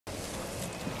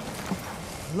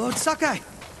Lord Sakai!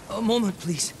 A moment,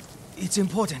 please. It's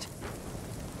important.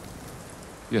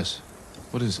 Yes.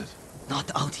 What is it?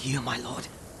 Not out here, my lord.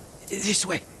 This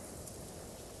way.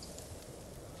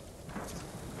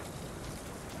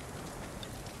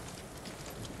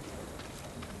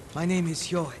 My name is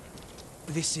Hyoe.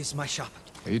 This is my shop.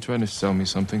 Are you trying to sell me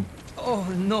something? Oh,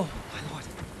 no, my lord.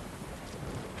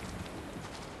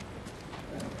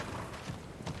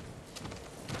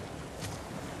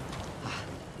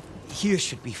 Here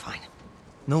should be fine.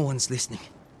 No one's listening.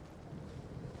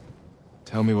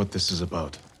 Tell me what this is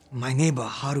about. My neighbor,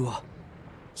 Haruo.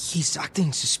 He's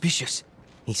acting suspicious.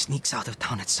 He sneaks out of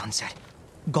town at sunset.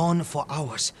 Gone for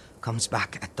hours. Comes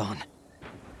back at dawn.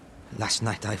 Last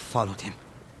night I followed him.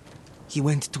 He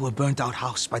went to a burnt-out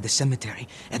house by the cemetery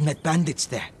and met bandits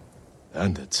there.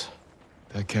 Bandits?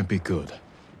 That can't be good.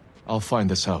 I'll find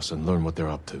this house and learn what they're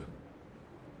up to.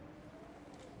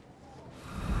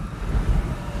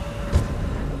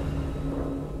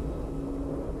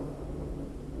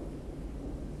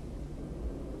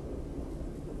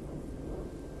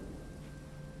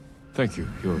 Thank you,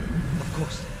 Hyoe. Of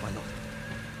course, my lord.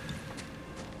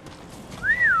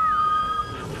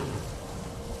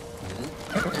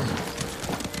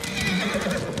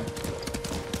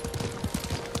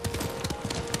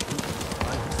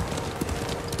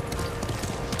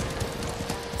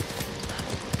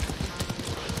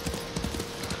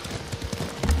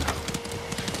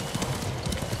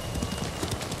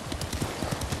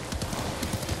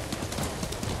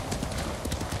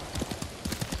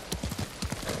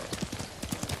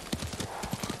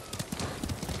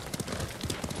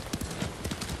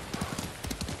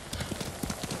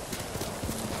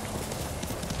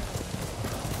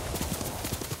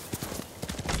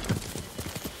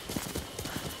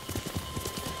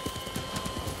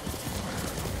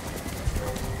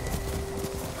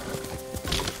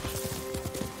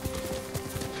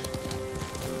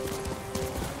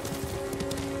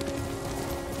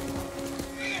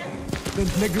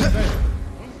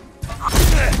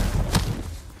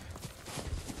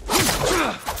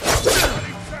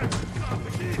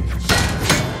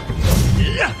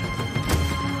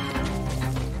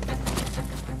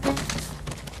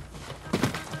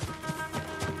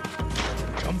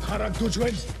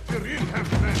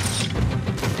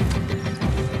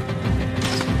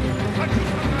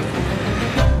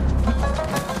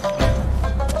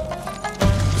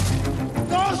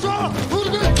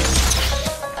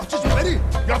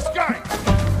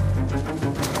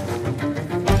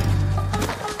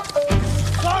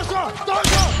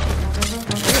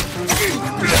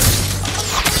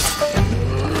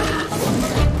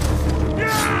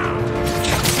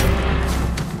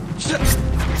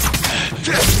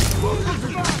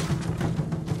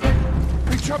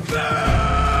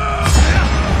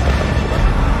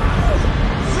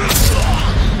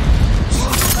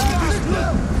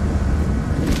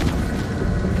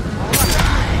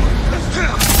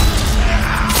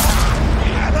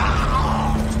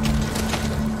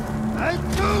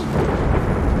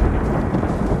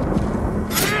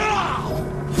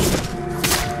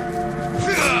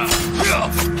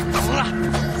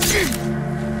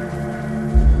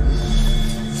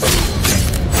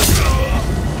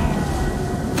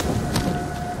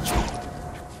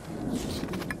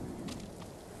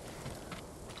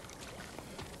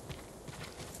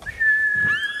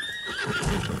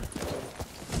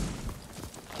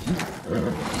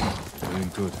 Doing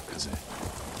good, Kaze.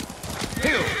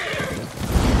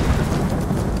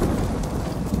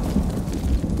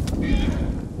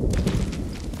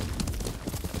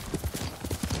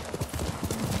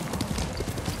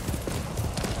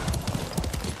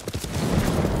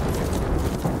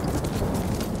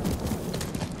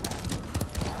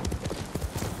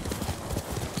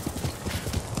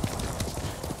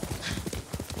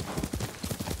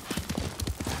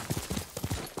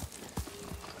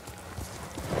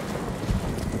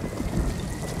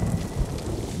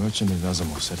 Merchant in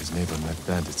Azamo said his neighbor met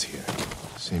bandits here.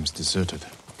 Seems deserted.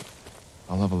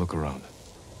 I'll have a look around.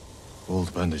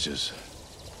 Old bandages.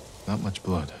 Not much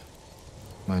blood.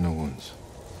 Minor wounds.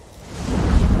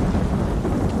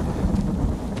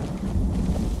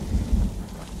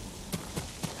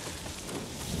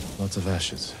 Lots of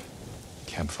ashes.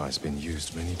 Campfire's been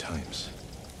used many times.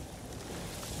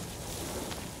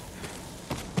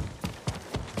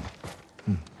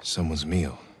 Someone's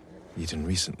meal. Eaten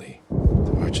recently.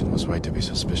 The merchant was right to be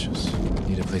suspicious.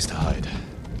 Need a place to hide.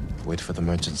 Wait for the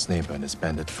merchant's neighbor and his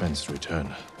bandit friends to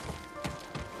return.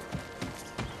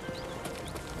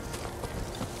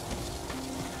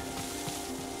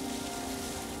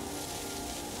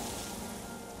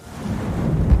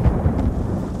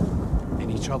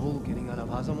 Any trouble getting out of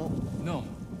Azamo? No.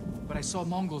 but I saw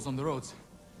Mongols on the roads.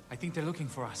 I think they're looking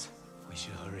for us. We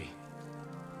should hurry.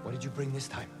 What did you bring this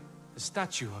time? The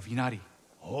statue of Inari.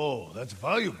 Oh, that's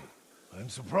valuable. I'm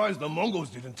surprised the Mongols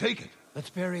didn't take it. Let's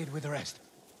bury it with the rest.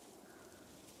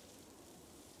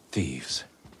 Thieves.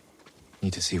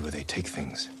 Need to see where they take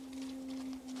things.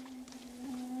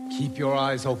 Keep your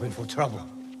eyes open for trouble.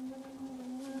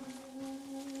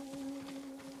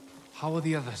 How are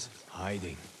the others?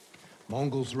 Hiding.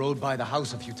 Mongols rode by the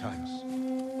house a few times.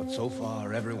 But so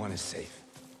far, everyone is safe.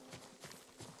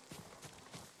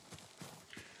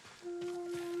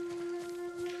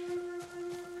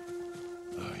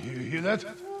 You hear that?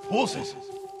 Horses!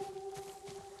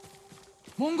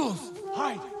 Mongols!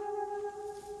 Hide!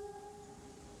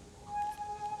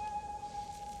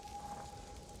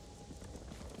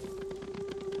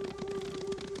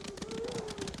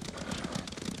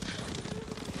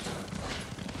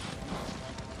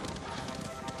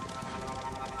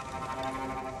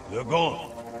 They're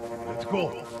gone. Let's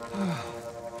go.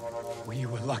 We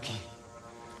were lucky.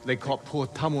 They caught poor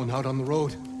Tamon out on the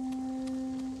road.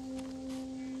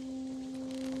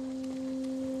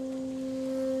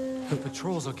 The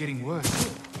patrols are getting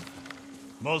worse.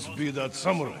 Must be that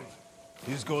samurai.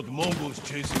 He's got Mongols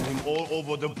chasing him all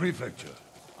over the prefecture.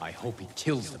 I hope he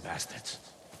kills the bastards.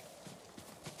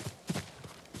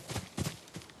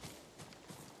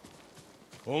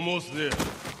 Almost there.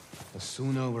 The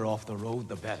sooner we're off the road,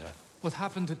 the better. What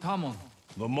happened to Tamon?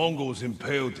 The Mongols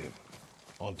impaled him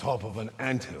on top of an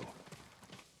anthill.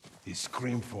 He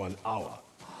screamed for an hour.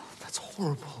 That's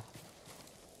horrible.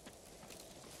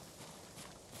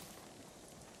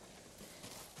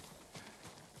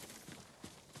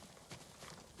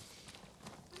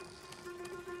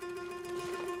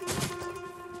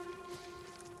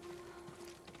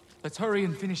 Let's hurry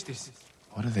and finish this.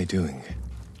 What are they doing?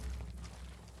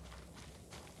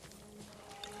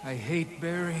 I hate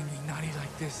burying Inari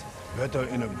like this. Better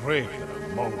in a grave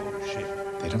than a Mongol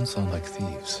ship. They don't sound like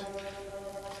thieves.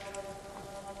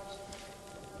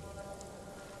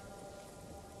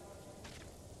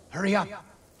 Hurry up!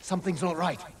 Something's not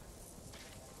right.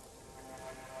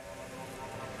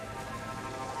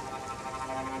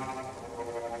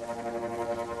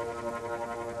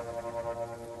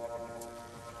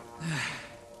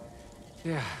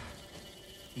 Yeah.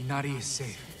 Inari is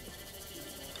safe.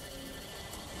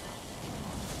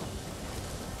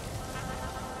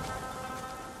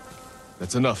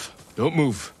 That's enough. Don't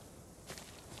move.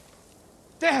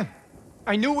 Damn!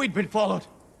 I knew we'd been followed!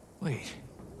 Wait.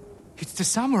 It's the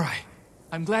samurai.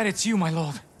 I'm glad it's you, my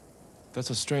lord. That's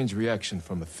a strange reaction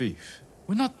from a thief.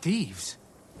 We're not thieves.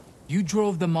 You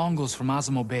drove the Mongols from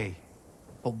Azamo Bay.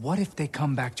 But what if they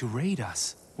come back to raid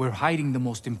us? We're hiding the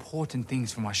most important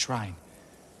things from our shrine.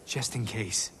 Just in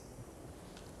case.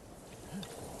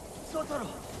 Sotaro!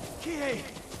 Kihei!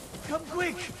 Come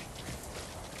quick!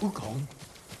 Wukong,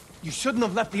 you shouldn't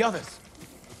have left the others.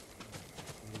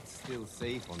 It's still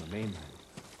safe on the mainland.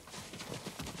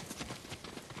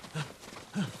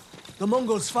 The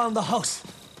Mongols found the house.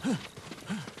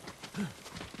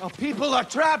 Our people are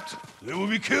trapped! They will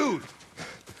be killed.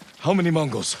 How many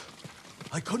Mongols?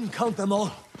 I couldn't count them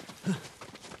all.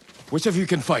 Which of you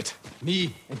can fight?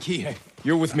 Me and Kihei.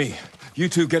 You're with me. You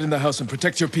two get in the house and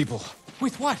protect your people.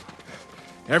 With what?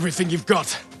 Everything you've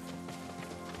got.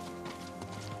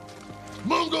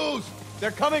 Mongols!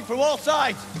 They're coming from all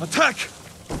sides! Attack!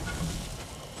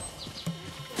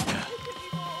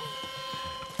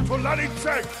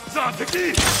 Polaritzek!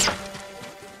 Zateki!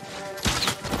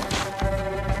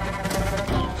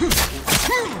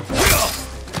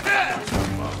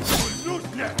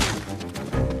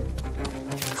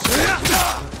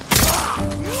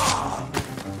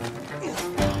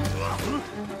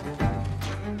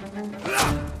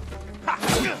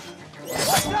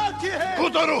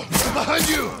 Kotaro! Behind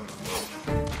you!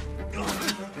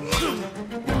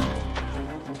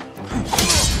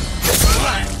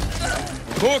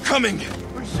 More coming!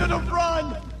 We should have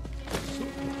run!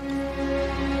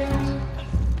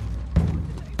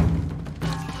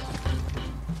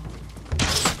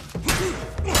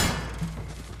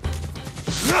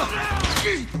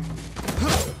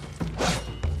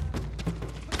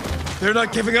 They're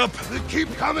not giving up! They keep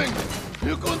coming!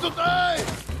 You're going to die!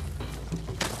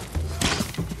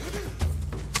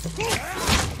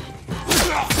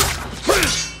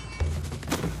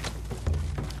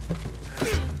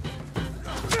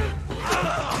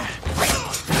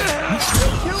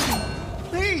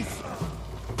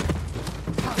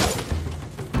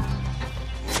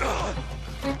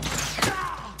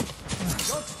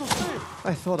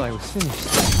 I thought I was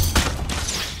finished.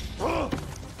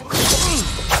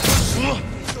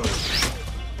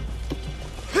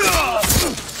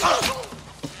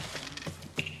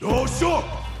 도쇼!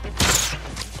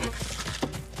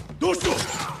 도쇼!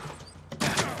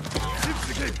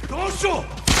 집시게 도쇼!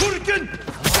 소리겐!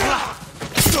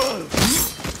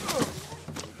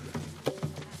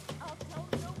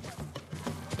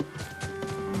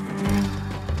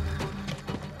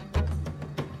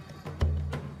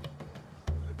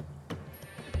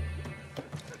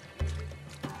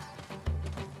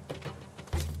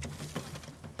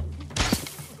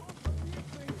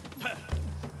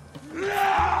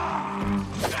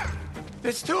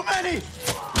 There's too many!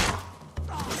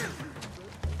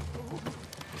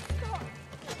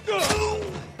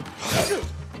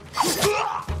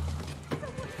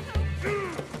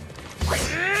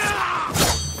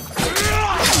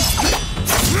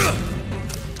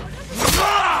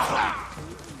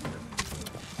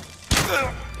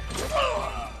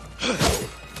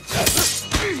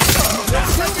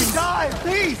 Let me die,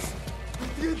 please!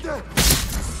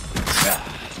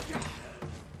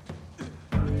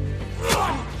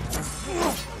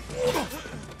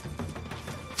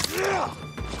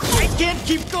 I can't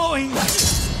keep going!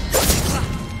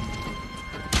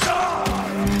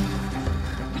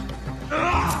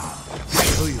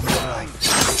 Kill you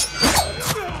alive.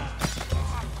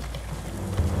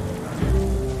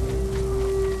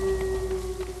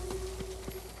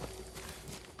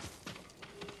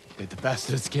 Did the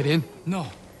bastards get in? No,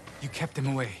 you kept them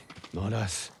away. Not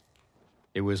us.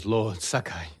 It was Lord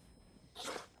Sakai.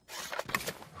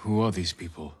 Who are these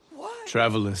people?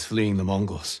 Travelers fleeing the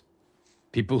Mongols.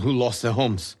 People who lost their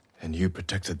homes. And you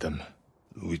protected them.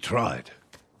 We tried.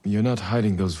 You're not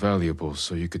hiding those valuables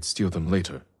so you could steal them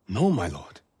later. No, my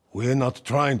lord. We're not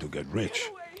trying to get rich.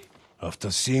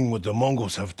 After seeing what the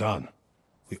Mongols have done,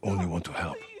 we only want to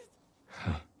help.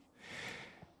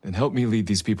 Then help me lead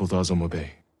these people to Azamo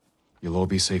Bay. You'll all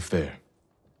be safe there.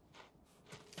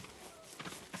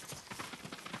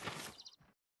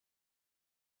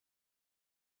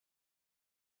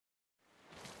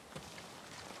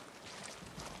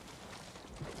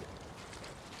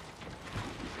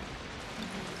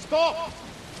 Stop!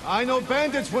 I know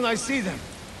bandits when I see them.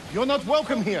 You're not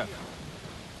welcome here.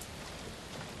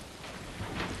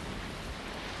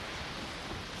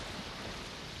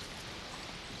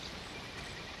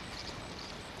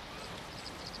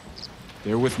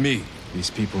 They're with me.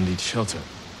 These people need shelter.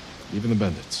 Even the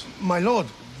bandits. My lord,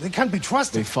 they can't be They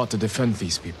trusted. fought to defend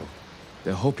these people.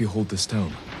 They'll help you hold this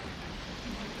town.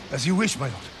 As you wish, my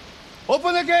lord.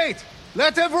 Open the gate!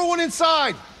 Let everyone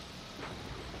inside!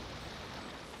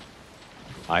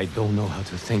 I don't know how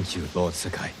to thank you, Lord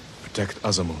Sakai. Protect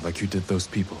Azamo like you did those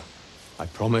people. I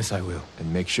promise I will.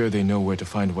 And make sure they know where to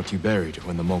find what you buried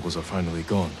when the Mongols are finally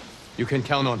gone. You can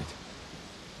count on it.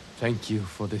 Thank you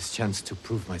for this chance to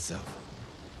prove myself.